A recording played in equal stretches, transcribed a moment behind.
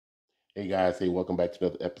Hey guys, hey, welcome back to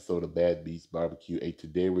another episode of Bad Beast Barbecue. Hey,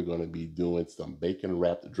 today we're going to be doing some bacon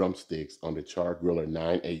wrapped drumsticks on the Char-Griller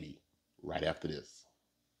 980 right after this.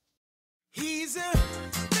 He's a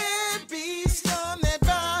bad beast on that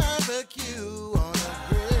barbecue, on the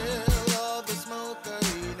grill or the smoker.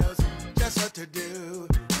 He knows just what to do.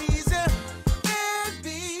 He's a bad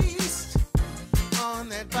beast on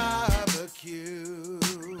that barbecue.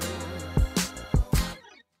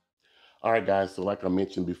 All right, guys, so like I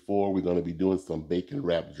mentioned before, we're going to be doing some bacon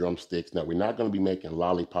wrapped drumsticks. Now, we're not going to be making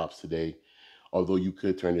lollipops today, although you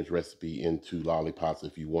could turn this recipe into lollipops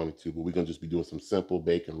if you wanted to, but we're going to just be doing some simple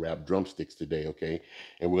bacon wrapped drumsticks today, okay?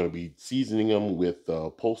 And we're going to be seasoning them with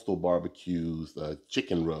Postal Barbecue's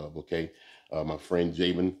ChikNRub, okay? My friend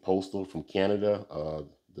Jabin Postal from Canada,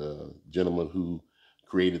 the gentleman who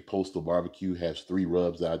created Postal Barbecue, has 3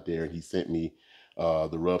 rubs out there, and he sent me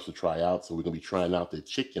the rubs to try out. So we're going to be trying out the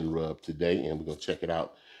ChikNRub today, and we're going to check it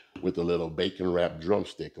out with a little bacon wrapped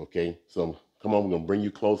drumstick, okay? So come on, we're going to bring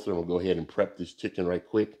you closer, and we'll go ahead and prep this chicken right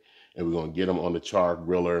quick, and we're going to get them on the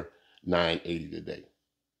Char-Griller 980 today.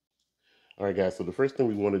 All right, guys, so the first thing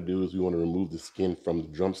we want to do is we want to remove the skin from the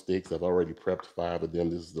drumsticks. I've already prepped 5 of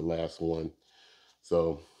them. This is the last one.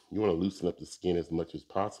 So you want to loosen up the skin as much as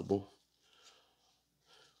possible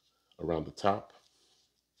around the top.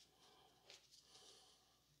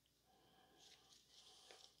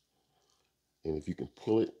 And if you can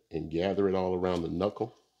pull it and gather it all around the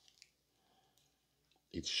knuckle,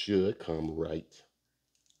 it should come right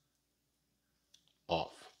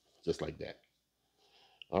off, just like that.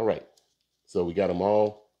 All right, so we got them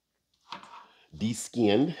all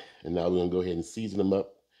de-skinned, and now we're gonna go ahead and season them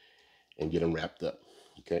up and get them wrapped up,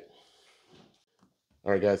 okay?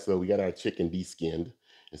 All right, guys, so we got our chicken de-skinned,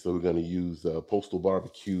 and so we're gonna use Postal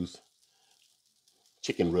Barbecue's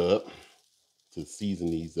ChikNRub to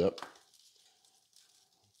season these up.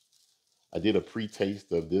 I did a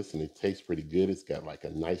pre-taste of this, and it tastes pretty good. It's got like a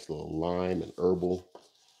nice little lime and herbal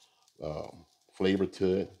flavor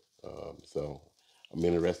to it. So I'm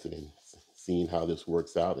interested in seeing how this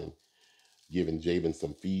works out and giving Jabin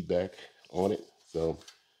some feedback on it. So,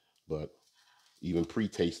 but even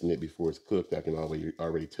pre-tasting it before it's cooked, I can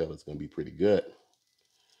already tell it's going to be pretty good.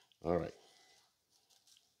 All right.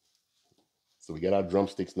 So we got our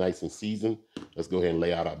drumsticks nice and seasoned. Let's go ahead and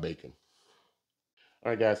lay out our bacon.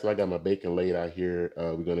 All right, guys, so I got my bacon laid out here.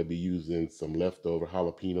 We're going to be using some leftover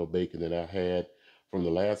jalapeno bacon that I had from the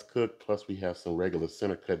last cook, plus we have some regular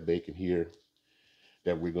center cut bacon here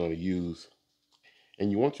that we're going to use. And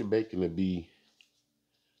you want your bacon to be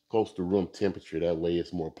close to room temperature. That way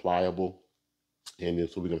it's more pliable. And then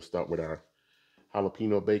so we're going to start with our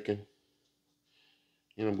jalapeno bacon.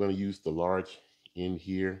 And I'm going to use the large end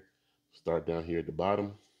here. Start down here at the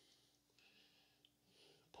bottom.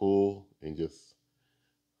 Pull and just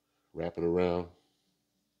wrap it around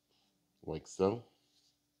like so.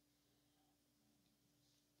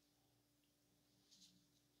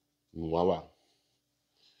 And voila.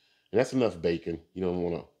 And that's enough bacon. You don't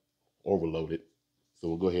want to overload it. So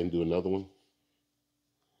we'll go ahead and do another one.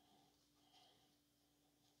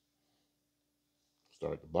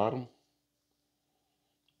 Start at the bottom.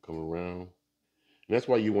 Come around. And that's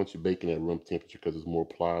why you want your bacon at room temperature, because it's more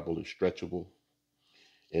pliable and stretchable.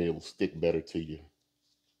 And it will stick better to your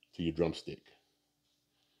drumstick.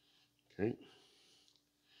 Okay.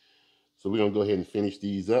 So we're going to go ahead and finish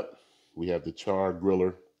these up. We have the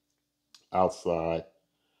Char-Griller outside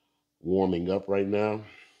warming up right now.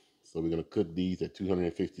 So we're going to cook these at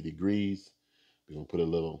 250 degrees. We're going to put a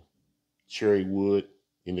little cherry wood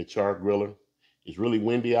in the Char-Griller. It's really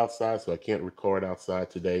windy outside, so I can't record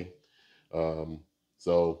outside today.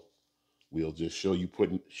 So we'll just show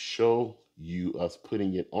you us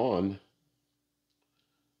putting it on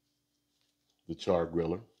the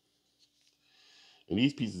Char-Griller. And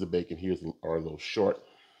these pieces of bacon here are a little short,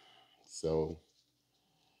 so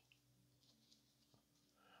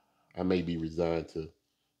I may be resigned to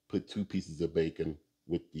put 2 pieces of bacon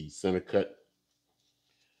with the center cut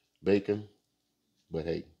bacon, but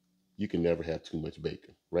hey, you can never have too much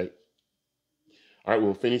bacon, right? All right,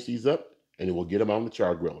 we'll finish these up and then we'll get them on the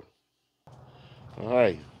Char-Griller. All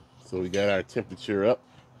right, so we got our temperature up.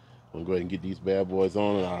 I'm gonna go ahead and get these bad boys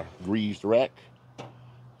on our greased rack.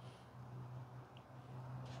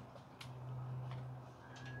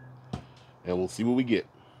 And we'll see what we get.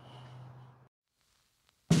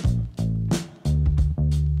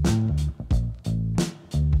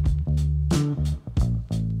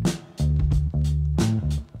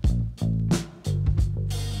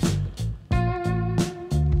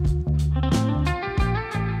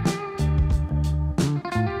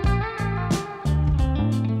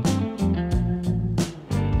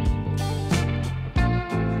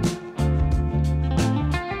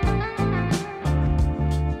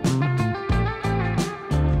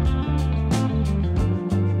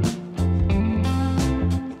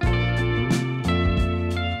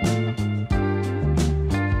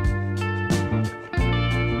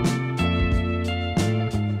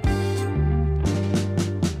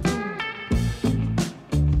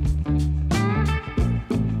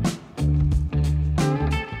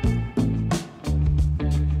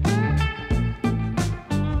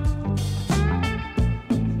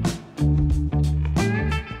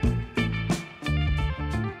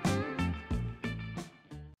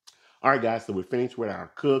 All right, guys, so we're finished with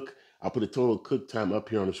our cook. I'll put a total cook time up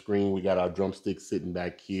here on the screen. We got our drumsticks sitting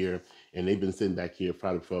back here, and they've been sitting back here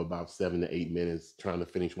probably for about 7 to 8 minutes trying to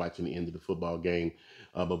finish watching the end of the football game.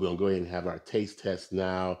 But we're going to go ahead and have our taste test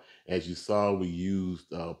now. As you saw, we used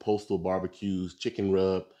Postal Barbecue's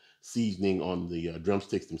ChikNRub seasoning on the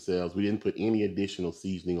drumsticks themselves. We didn't put any additional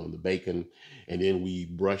seasoning on the bacon. And then we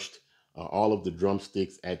brushed all of the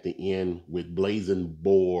drumsticks at the end with Blazin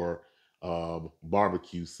Boar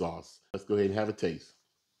barbecue sauce. Let's go ahead and have a taste.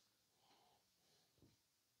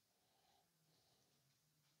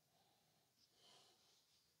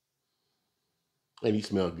 And these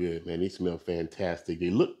smell good, man. These smell fantastic.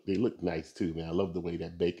 They look nice too, man. I love the way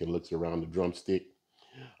that bacon looks around the drumstick.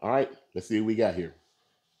 All right, let's see what we got here.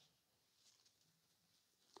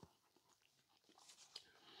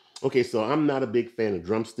 Okay, so I'm not a big fan of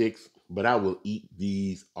drumsticks, but I will eat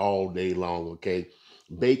these all day long, okay?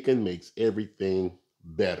 Bacon makes everything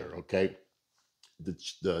better, okay?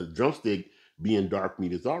 The drumstick being dark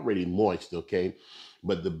meat is already moist, okay?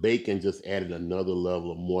 But the bacon just added another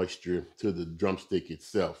level of moisture to the drumstick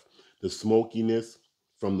itself. The smokiness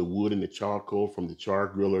from the wood and the charcoal from the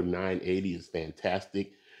Char-Griller 980 is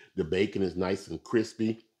fantastic. The bacon is nice and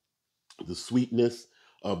crispy. The sweetness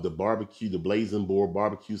of the barbecue, the Blazin Boar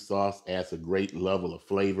barbecue sauce adds a great level of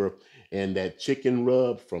flavor. And that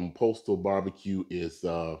ChikNRub from Postal Barbecue is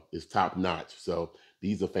top notch. So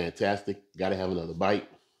these are fantastic. Got to have another bite.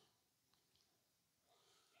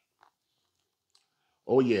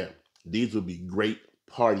 Oh yeah, these would be great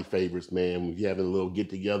party favorites, man. When you're having a little get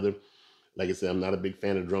together. Like I said, I'm not a big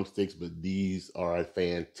fan of drumsticks, but these are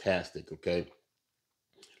fantastic, okay?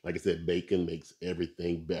 Like I said, bacon makes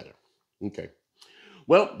everything better. Okay.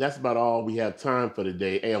 Well, that's about all we have time for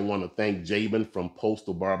today. Hey, I want to thank Jabin from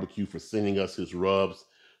Postal Barbecue for sending us his rubs.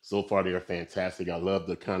 So far, they are fantastic. I love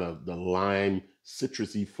the kind of the lime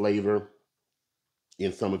citrusy flavor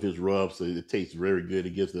in some of his rubs. So it tastes very good.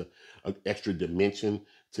 It gives a extra dimension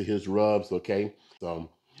to his rubs, okay? So,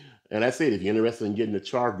 and that's it. If you're interested in getting the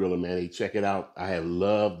Char-Griller, man, hey, check it out. I have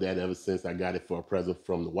loved that ever since I got it for a present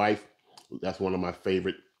from the wife. That's one of my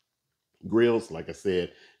favorite grills. Like I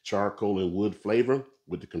said, charcoal and wood flavor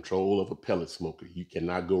with the control of a pellet smoker. You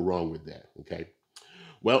cannot go wrong with that, okay?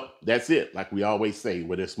 Well, that's it. Like we always say,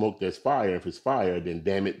 where there's smoke, there's fire. If it's fire, then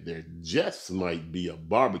damn it, there just might be a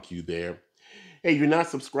barbecue there. Hey, if you're not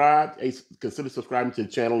subscribed, hey, consider subscribing to the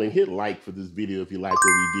channel and hit like for this video if you like what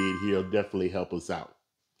we did here. It'll definitely help us out.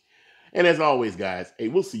 And as always, guys, hey,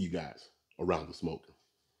 we'll see you guys around the smoke.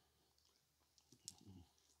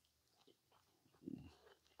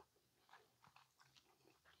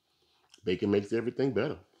 Bacon makes everything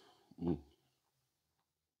better. Mm.